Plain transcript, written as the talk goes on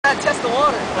gotta test the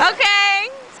water.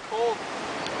 Okay. It's cold.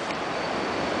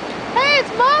 Hey, it's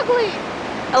Mowgli!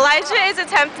 Elijah is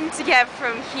attempting to get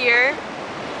from here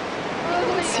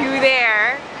to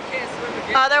there. I can't swim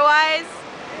again. Otherwise,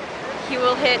 he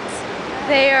will hit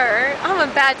there. I'm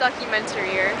a bad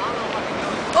documentaryr.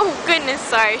 Oh goodness,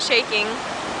 sorry, shaking.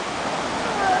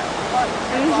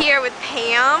 I'm here with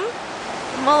Pam,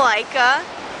 Malika,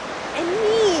 and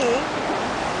me.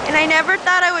 And I never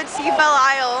thought I would see Belle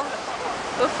Isle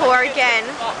before again,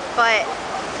 but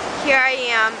here I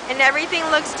am. And everything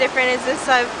looks different as if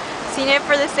I've seen it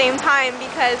for the same time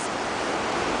because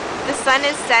the sun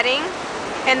is setting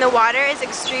and the water is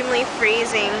extremely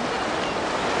freezing.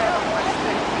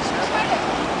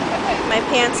 My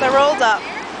pants are rolled up.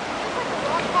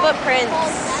 Footprints.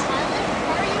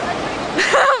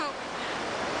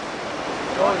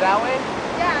 Go that way?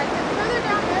 Yeah, just further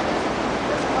down there,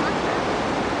 there's a rock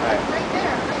there. Right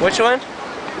there. Which one?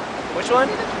 Which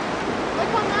one? Look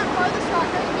on that farthest rock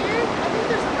right here. I think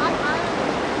there's a rock island.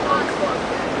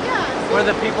 Yeah. See? Where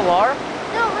the people are?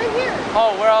 No, right here.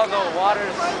 Oh, where all the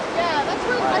waters. Yeah, that's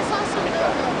where I saw some.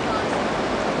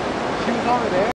 She was over there?